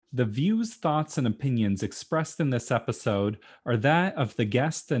The views, thoughts, and opinions expressed in this episode are that of the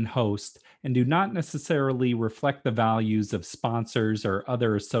guest and host and do not necessarily reflect the values of sponsors or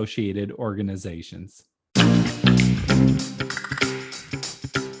other associated organizations.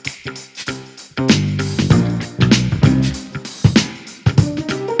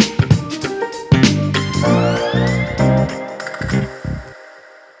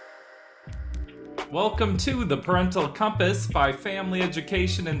 Welcome to the Parental Compass by Family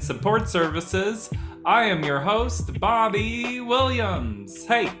Education and Support Services. I am your host, Bobby Williams.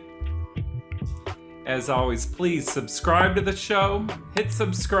 Hey! As always, please subscribe to the show. Hit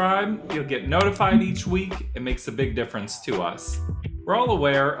subscribe. You'll get notified each week. It makes a big difference to us. We're all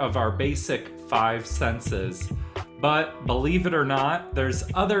aware of our basic 5 senses, but believe it or not, there's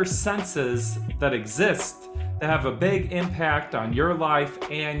other senses that exist that have a big impact on your life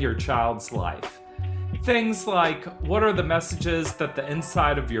and your child's life. Things like, what are the messages that the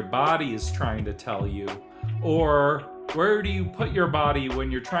inside of your body is trying to tell you? Or where do you put your body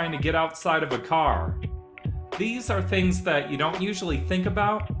when you're trying to get outside of a car? These are things that you don't usually think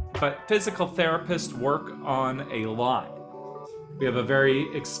about, but physical therapists work on a lot. We have a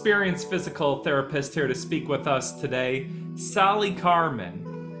very experienced physical therapist here to speak with us today, Sally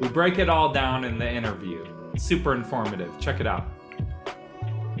Carman. We break it all down in the interview. Super informative. Check it out.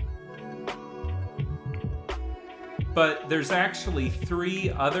 But there's actually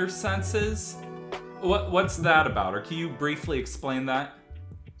 3 other senses. What's that about? Or can you briefly explain that?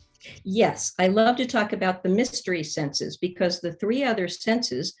 Yes, I love to talk about the mystery senses because the 3 other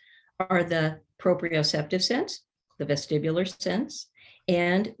senses are the proprioceptive sense, the vestibular sense,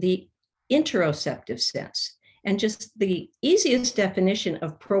 and the interoceptive sense. And just the easiest definition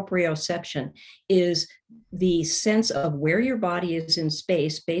of proprioception is the sense of where your body is in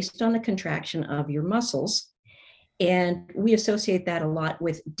space based on the contraction of your muscles. And we associate that a lot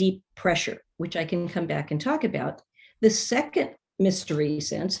with deep pressure, which I can come back and talk about. The second mystery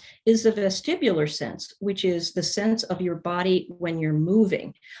sense is the vestibular sense, which is the sense of your body when you're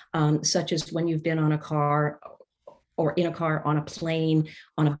moving, such as when you've been on a car or in a car, on a plane,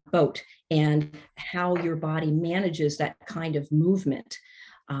 on a boat, and how your body manages that kind of movement,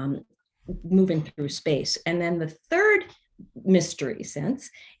 moving through space. And then the third mystery sense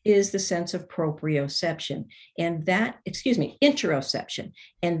is the sense of proprioception, and interoception.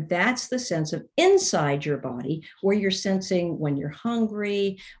 And that's the sense of inside your body where you're sensing when you're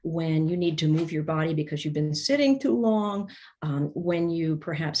hungry, when you need to move your body because you've been sitting too long, when you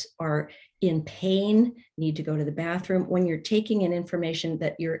perhaps are in pain, need to go to the bathroom, when you're taking in information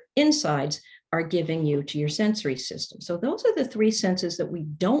that your insides are giving you to your sensory system. So those are the 3 senses that we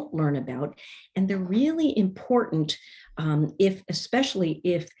don't learn about, and they're really important especially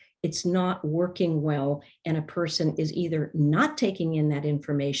if it's not working well and a person is either not taking in that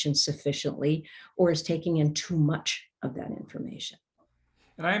information sufficiently or is taking in too much of that information.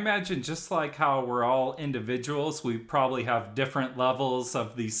 And I imagine just like how we're all individuals, we probably have different levels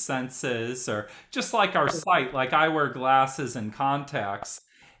of these senses, or just like our sight, like I wear glasses and contacts.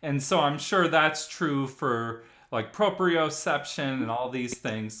 And so I'm sure that's true for like proprioception and all these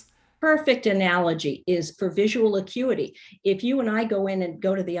things. Perfect analogy is for visual acuity. If you and I go in and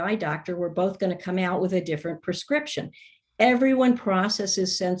go to the eye doctor, we're both going to come out with a different prescription. Everyone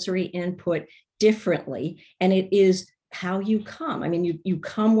processes sensory input differently, and it is how you come. I mean, you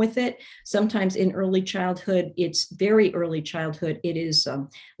come with it. Sometimes in early childhood, it's very early childhood, it is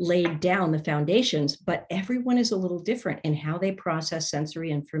laid down the foundations, but everyone is a little different in how they process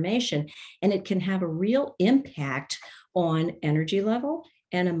sensory information, and it can have a real impact on energy level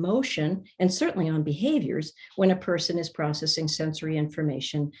and emotion, and certainly on behaviors when a person is processing sensory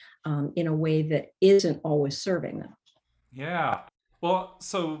information in a way that isn't always serving them. Yeah. Well,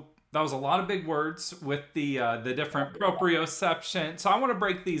 so that was a lot of big words with the different proprioception. So I want to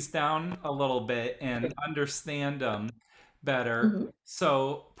break these down a little bit and understand them better. Mm-hmm.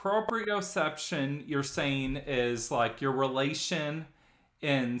 So proprioception, you're saying, is like your relation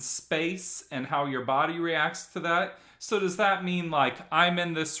in space and how your body reacts to that. So does that mean like I'm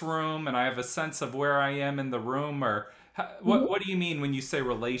in this room and I have a sense of where I am in the room, or what do you mean when you say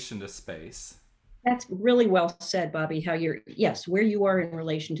relation to space? That's really well said, Bobby, how where you are in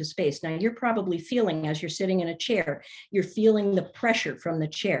relation to space. Now, you're probably feeling as you're sitting in a chair, you're feeling the pressure from the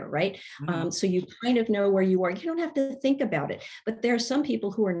chair, right? So you kind of know where you are. You don't have to think about it. But there are some people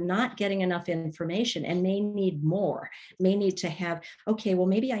who are not getting enough information and may need more, may need to have, okay, well,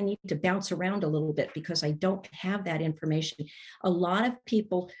 maybe I need to bounce around a little bit because I don't have that information. A lot of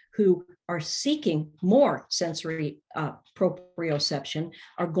people who are seeking more sensory proprioception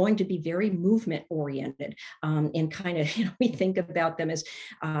are going to be very movement oriented, and kind of, we think about them as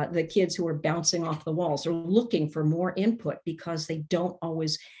the kids who are bouncing off the walls or looking for more input because they don't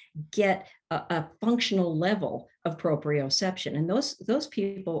always get a functional level of proprioception. And those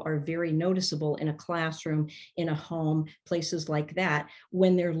people are very noticeable in a classroom, in a home, places like that,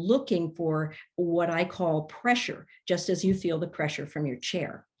 when they're looking for what I call pressure, just as you feel the pressure from your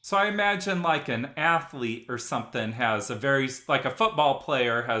chair. So I imagine like an athlete or something has a very, like a football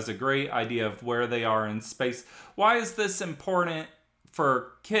player has a great idea of where they are in space. Why is this important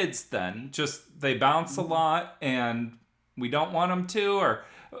for kids then? Just they bounce a lot and we don't want them to? Or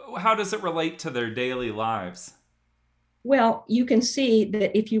how does it relate to their daily lives? Well, you can see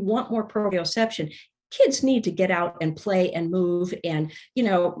that if you want more proprioception, kids need to get out and play and move. And,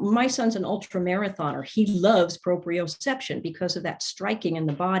 my son's an ultra marathoner. He loves proprioception because of that striking in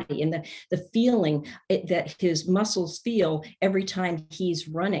the body and the feeling that his muscles feel every time he's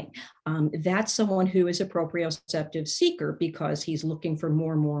running. That's someone who is a proprioceptive seeker because he's looking for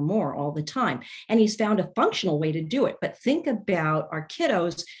more, more, more all the time. And he's found a functional way to do it. But think about our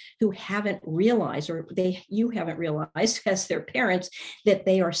kiddos who haven't realized, or you haven't realized as their parents, that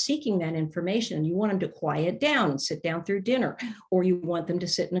they are seeking that information. You want them to quiet down and sit down through dinner, or you want them to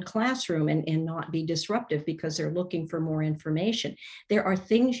sit in a classroom and not be disruptive because they're looking for more information. There are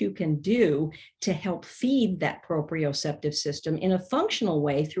things you can do to help feed that proprioceptive system in a functional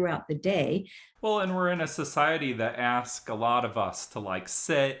way throughout the day. Well, and we're in a society that asks a lot of us to like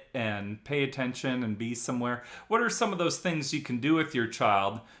sit and pay attention and be somewhere. What are some of those things you can do with your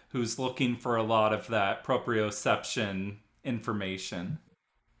child who's looking for a lot of that proprioception information?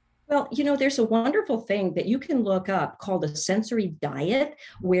 Well, there's a wonderful thing that you can look up called a sensory diet,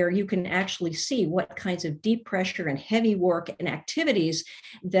 where you can actually see what kinds of deep pressure and heavy work and activities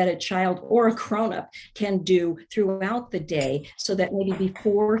that a child or a grown-up can do throughout the day, so that maybe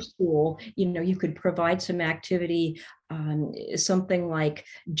before school, you could provide some activity, something like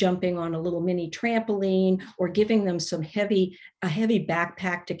jumping on a little mini trampoline, or giving them a heavy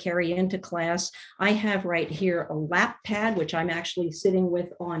backpack to carry into class. I have right here a lap pad, which I'm actually sitting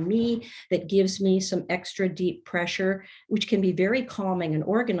with on me, that gives me some extra deep pressure, which can be very calming and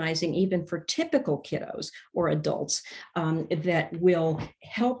organizing even for typical kiddos or adults, that will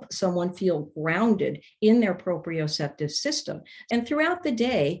help someone feel grounded in their proprioceptive system. And throughout the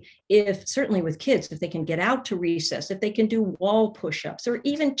day, if certainly with kids, if they can get out to recess, if they can do wall push-ups or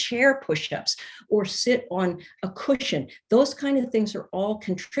even chair push-ups or sit on a cushion, those kind of things are all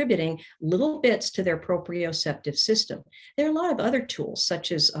contributing little bits to their proprioceptive system. There are a lot of other tools,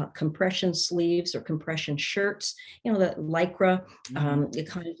 such as compression sleeves or compression shirts, the lycra, the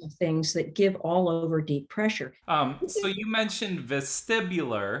kind of things that give all over deep pressure. So you mentioned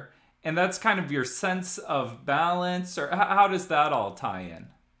vestibular, and that's kind of your sense of balance, or how does that all tie in?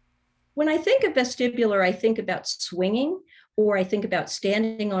 When I think of vestibular, I think about swinging, or I think about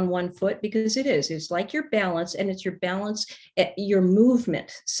standing on one foot, because it's like your balance, and it's your balance, your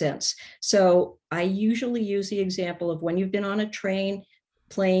movement sense. So I usually use the example of when you've been on a train,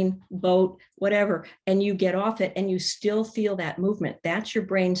 plane, boat, whatever, and you get off it and you still feel that movement. That's your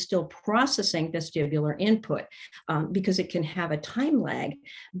brain still processing vestibular input, because it can have a time lag,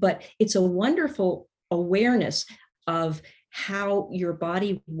 but it's a wonderful awareness of how your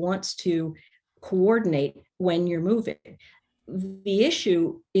body wants to coordinate when you're moving. The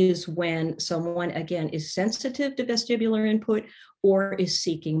issue is when someone, again, is sensitive to vestibular input or is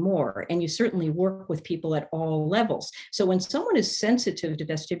seeking more. And you certainly work with people at all levels. So when someone is sensitive to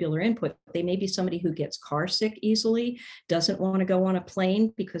vestibular input, they may be somebody who gets car sick easily, doesn't want to go on a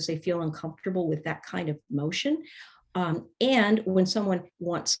plane because they feel uncomfortable with that kind of motion. And when someone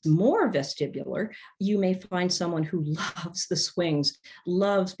wants more vestibular, you may find someone who loves the swings,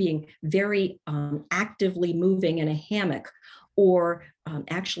 loves being very actively moving in a hammock, or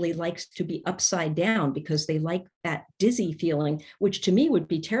actually likes to be upside down because they like that dizzy feeling, which to me would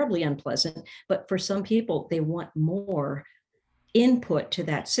be terribly unpleasant. But for some people, they want more input to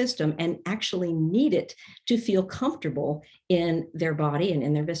that system and actually need it to feel comfortable in their body and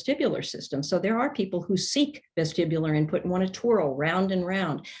in their vestibular system. So there are people who seek vestibular input and want to twirl round and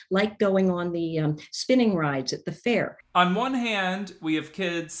round, like going on the spinning rides at the fair. On one hand, we have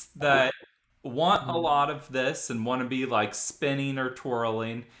kids that want a lot of this and want to be like spinning or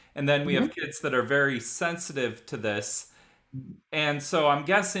twirling. And then we have Mhm. kids that are very sensitive to this. And so I'm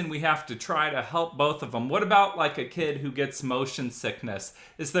guessing we have to try to help both of them. What about like a kid who gets motion sickness?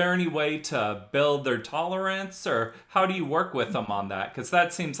 Is there any way to build their tolerance, or how do you work with them on that? Because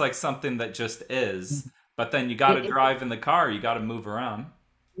that seems like something that just is. But then you got to It, drive in the car, you got to move around.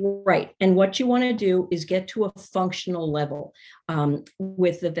 Right. And what you want to do is get to a functional level.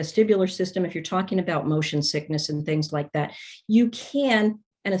 With the vestibular system, if you're talking about motion sickness and things like that, you can,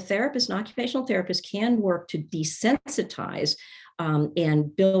 and a therapist, an occupational therapist, can work to desensitize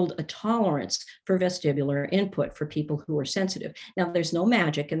and build a tolerance for vestibular input for people who are sensitive. Now, there's no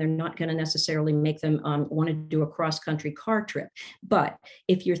magic, and they're not going to necessarily make them want to do a cross-country car trip. But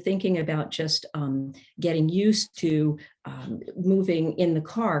if you're thinking about just getting used to moving in the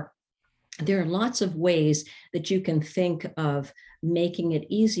car, there are lots of ways that you can think of making it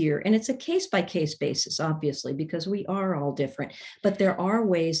easier. And it's a case by case basis, obviously, because we are all different. But there are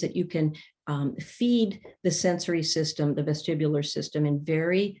ways that you can feed the sensory system, the vestibular system, in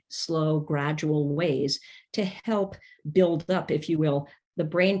very slow, gradual ways to help build up, if you will, the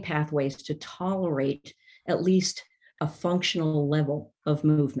brain pathways to tolerate at least a functional level of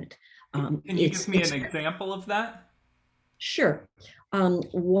movement. Can you give me an example of that? Sure.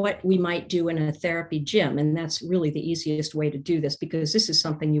 What we might do in a therapy gym, and that's really the easiest way to do this, because this is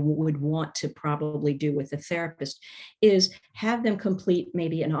something you would want to probably do with a therapist, is have them complete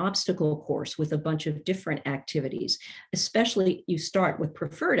maybe an obstacle course with a bunch of different activities. Especially, you start with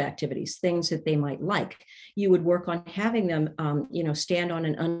preferred activities, things that they might like. You would work on having them, stand on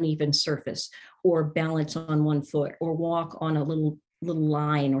an uneven surface, or balance on one foot, or walk on a little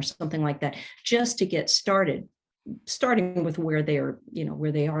line or something like that, just to get started, starting with where they are,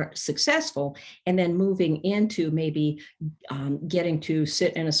 where they are successful, and then moving into maybe getting to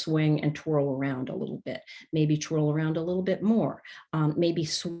sit in a swing and twirl around a little bit, maybe twirl around a little bit more, maybe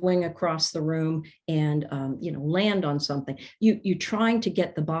swing across the room and land on something. You're trying to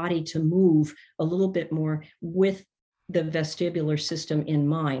get the body to move a little bit more with the vestibular system in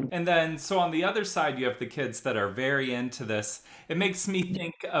mind. And then, so on the other side, you have the kids that are very into this. It makes me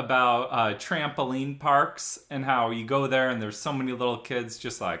think about trampoline parks and how you go there and there's so many little kids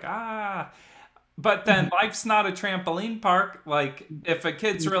just like, ah. But then life's not a trampoline park. Like, if a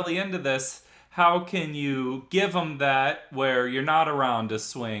kid's really into this, how can you give them that where you're not around a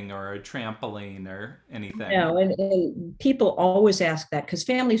swing or a trampoline or anything? No, and people always ask that because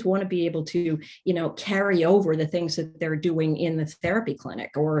families want to be able to, carry over the things that they're doing in the therapy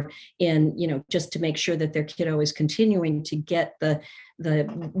clinic, or in, just to make sure that their kiddo is continuing to get the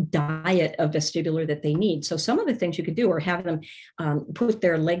diet of vestibular that they need. So some of the things you could do are have them put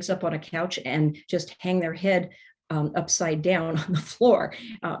their legs up on a couch and just hang their head upside down on the floor.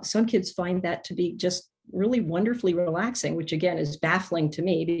 Some kids find that to be just really wonderfully relaxing, which again is baffling to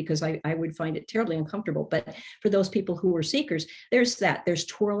me because I would find it terribly uncomfortable. But for those people who are seekers, there's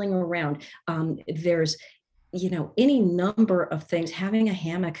twirling around. There's any number of things. Having a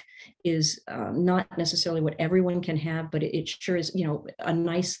hammock is not necessarily what everyone can have, but it sure is, a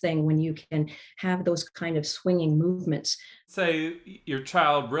nice thing when you can have those kind of swinging movements. Say your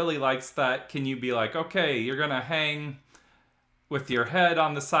child really likes that. Can you be like, okay, you're going to hang with your head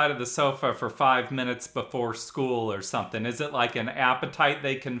on the side of the sofa for 5 minutes before school or something? Is it like an appetite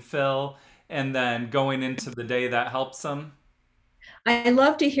they can fill, and then going into the day that helps them? I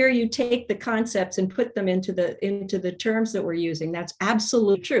love to hear you take the concepts and put them into the terms that we're using. That's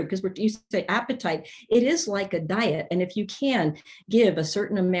absolutely true, because you say appetite. It is like a diet, and if you can give a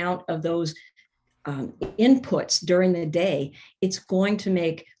certain amount of those inputs during the day, it's going to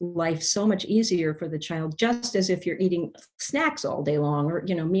make life so much easier for the child, just as if you're eating snacks all day long, or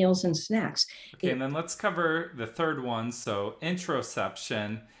meals and snacks. Okay, and then let's cover the third one. So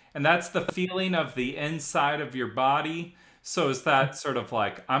interoception, and that's the feeling of the inside of your body. So is that sort of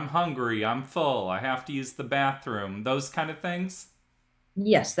like, I'm hungry, I'm full, I have to use the bathroom, those kind of things?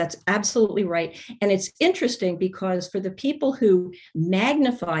 Yes, that's absolutely right. And it's interesting because for the people who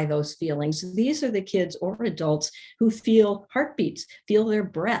magnify those feelings, these are the kids or adults who feel heartbeats, feel their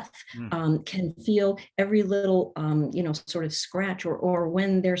breath, Mm. can feel every little, sort of scratch, or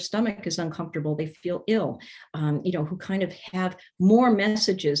when their stomach is uncomfortable, they feel ill, who kind of have more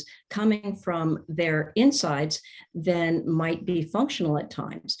messages coming from their insides than might be functional at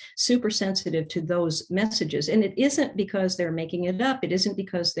times, super sensitive to those messages. And it isn't because they're making it up. It isn't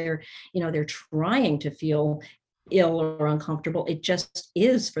because they're trying to feel ill or uncomfortable. It just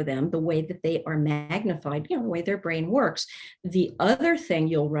is for them the way that they are magnified, the way their brain works. The other thing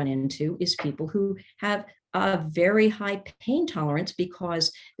you'll run into is people who have a very high pain tolerance,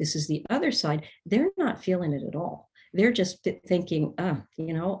 because this is the other side. They're not feeling it at all. They're just thinking, I'm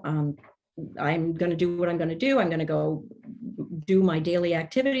going to do what I'm going to do. I'm going to go do my daily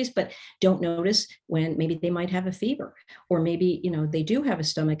activities, but don't notice when maybe they might have a fever, or maybe, they do have a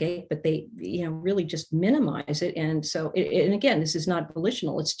stomach ache, but they, really just minimize it. And so, and again, this is not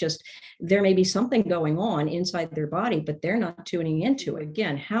volitional. It's just there may be something going on inside their body, but they're not tuning into it.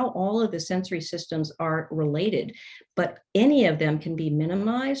 Again, how all of the sensory systems are related, but any of them can be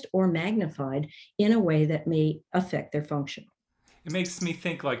minimized or magnified in a way that may affect their function. It makes me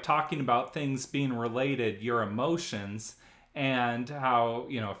think, like, talking about things being related, your emotions, and how,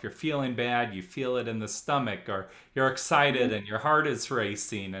 if you're feeling bad, you feel it in the stomach, or you're excited and your heart is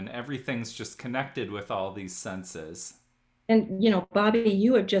racing, and everything's just connected with all these senses. And, Bobby,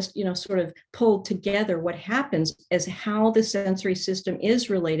 you have just, sort of pulled together what happens as how the sensory system is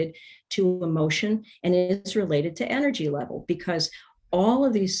related to emotion and is related to energy level, because all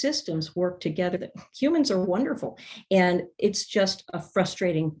of these systems work together. Humans are wonderful. And it's just a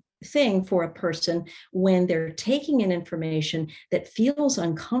frustrating thing for a person when they're taking in information that feels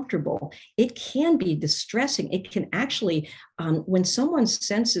uncomfortable. It can be distressing. It can actually, when someone's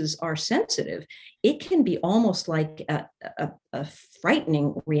senses are sensitive, it can be almost like a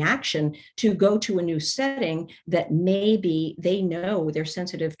frightening reaction to go to a new setting that maybe they know they're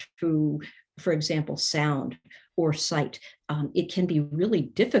sensitive to, for example, sound or sight. It can be really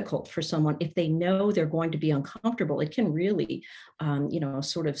difficult for someone if they know they're going to be uncomfortable. It can really,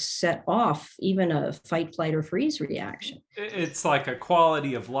 sort of set off even a fight, flight, or freeze reaction. It's like a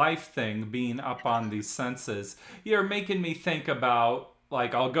quality of life thing being up on these senses. You're making me think about,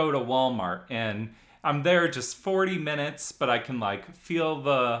 like, I'll go to Walmart and I'm there just 40 minutes, but I can, like, feel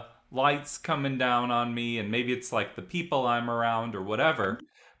the lights coming down on me, and maybe it's like the people I'm around or whatever,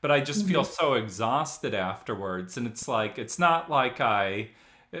 but I just feel Mhm. so exhausted afterwards. And it's like, it's not like I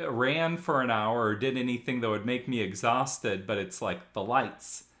ran for an hour or did anything that would make me exhausted, but it's like the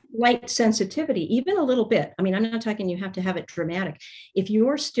lights. Light sensitivity, even a little bit. I mean, I'm not talking you have to have it dramatic. If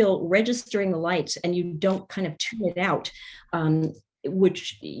you're still registering the lights and you don't kind of tune it out,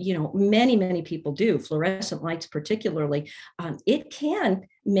 which many people do, fluorescent lights particularly, it can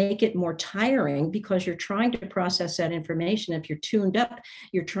make it more tiring because you're trying to process that information. If you're tuned up,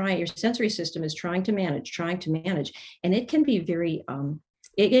 your sensory system is trying to manage, and it can be very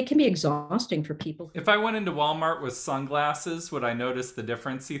it can be exhausting for people. If I went into Walmart with sunglasses, would I notice the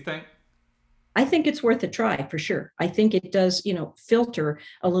difference, you think? I think it's worth a try for sure. I think it does, filter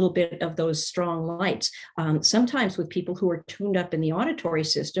a little bit of those strong lights. Sometimes with people who are tuned up in the auditory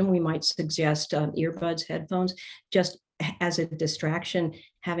system, we might suggest earbuds, headphones, just as a distraction.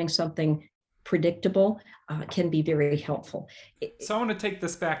 Having something predictable can be very helpful. So I want to take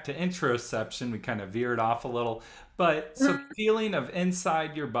this back to interoception. We kind of veered off a little. But so the feeling of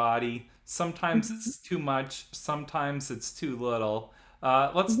inside your body, sometimes Mhm, it's too much, sometimes it's too little.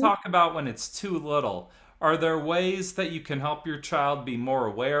 Let's mhm. talk about when it's too little. Are there ways that you can help your child be more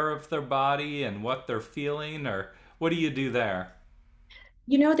aware of their body and what they're feeling, or what do you do there?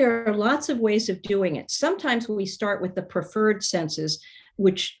 There are lots of ways of doing it. Sometimes we start with the preferred senses,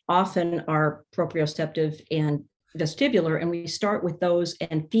 which often are proprioceptive and vestibular, and we start with those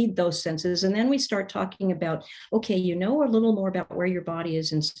and feed those senses. And then we start talking about, okay, a little more about where your body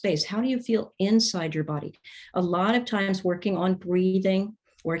is in space. How do you feel inside your body? A lot of times working on breathing,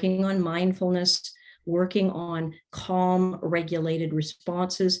 working on mindfulness, working on calm, regulated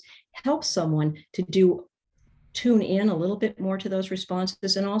responses helps someone to tune in a little bit more to those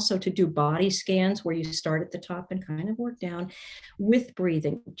responses, and also to do body scans where you start at the top and kind of work down with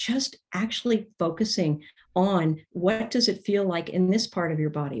breathing, just actually focusing on what does it feel like in this part of your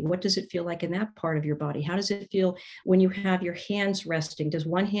body, what does it feel like in that part of your body, how does it feel when you have your hands resting, does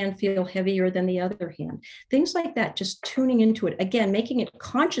one hand feel heavier than the other hand, things like that. Just tuning into it, again, making it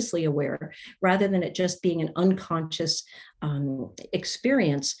consciously aware rather than it just being an unconscious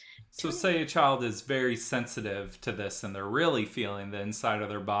experience. So, say a child is very sensitive to this and they're really feeling the inside of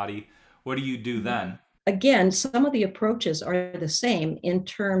their body. What do you do then? Again, some of the approaches are the same in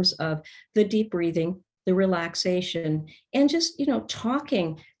terms of the deep breathing, the relaxation, and just,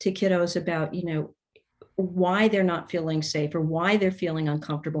 talking to kiddos about, why they're not feeling safe or why they're feeling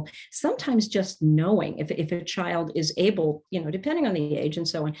uncomfortable. Sometimes just knowing if a child is able, depending on the age and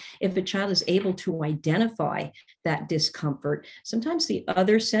so on, if a child is able to identify that discomfort, sometimes the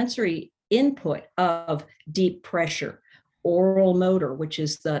other sensory input of deep pressure, oral motor, which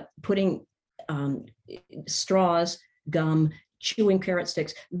is the putting um, straws, gum, chewing carrot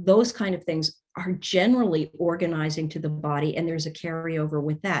sticks, those kind of things are generally organizing to the body, and there's a carryover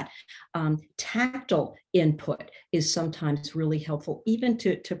with that. Tactile input is sometimes really helpful, even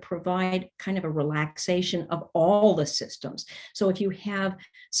to provide kind of a relaxation of all the systems. So if you have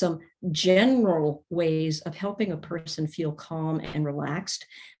some general ways of helping a person feel calm and relaxed,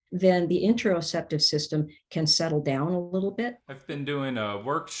 then the interoceptive system can settle down a little bit. I've been doing a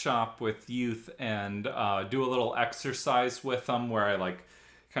workshop with youth and do a little exercise with them where I like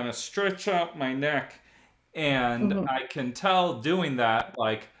kind of stretch out my neck, and Mhm. I can tell doing that,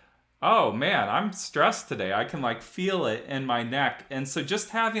 like, oh man, I'm stressed today. I can like feel it in my neck. And so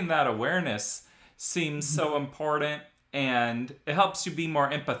just having that awareness seems so important, and it helps you be more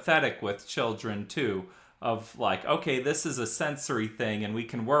empathetic with children too, of like, okay, this is a sensory thing and we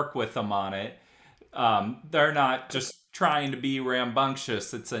can work with them on it. They're not just trying to be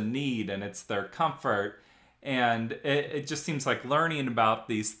rambunctious. It's a need and it's their comfort. And it just seems like learning about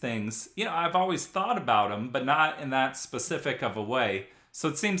these things, I've always thought about them, but not in that specific of a way. So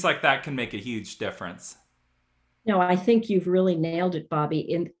it seems like that can make a huge difference. No, I think you've really nailed it,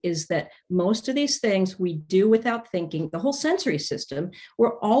 Bobby, is that most of these things we do without thinking. The whole sensory system,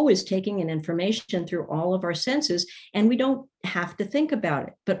 we're always taking in information through all of our senses, and we don't have to think about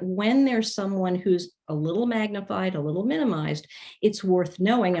it. But when there's someone who's a little magnified, a little minimized, it's worth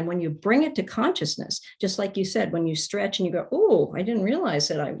knowing. And when you bring it to consciousness, just like you said, when you stretch and you go, oh, I didn't realize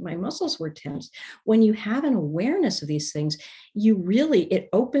that my muscles were tense. When you have an awareness of these things, it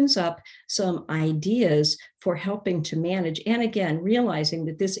opens up some ideas for helping to manage. And again, realizing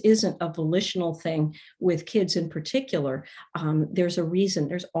that this isn't a volitional thing with kids in particular. There's a reason,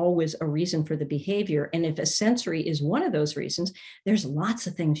 there's always a reason for the behavior. And if a sensory is one of those reasons, there's lots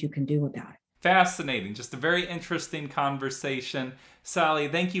of things you can do about it. Fascinating. Just a very interesting conversation. Sally,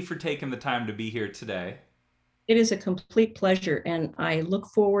 thank you for taking the time to be here today. It is a complete pleasure. And I look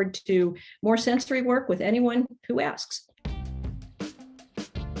forward to more sensory work with anyone who asks.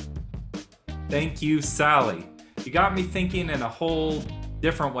 Thank you, Sally. You got me thinking in a whole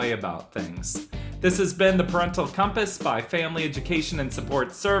different way about things. This has been the Parental Compass by Family Education and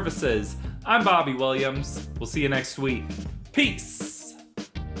Support Services. I'm Bobby Williams. We'll see you next week. Peace.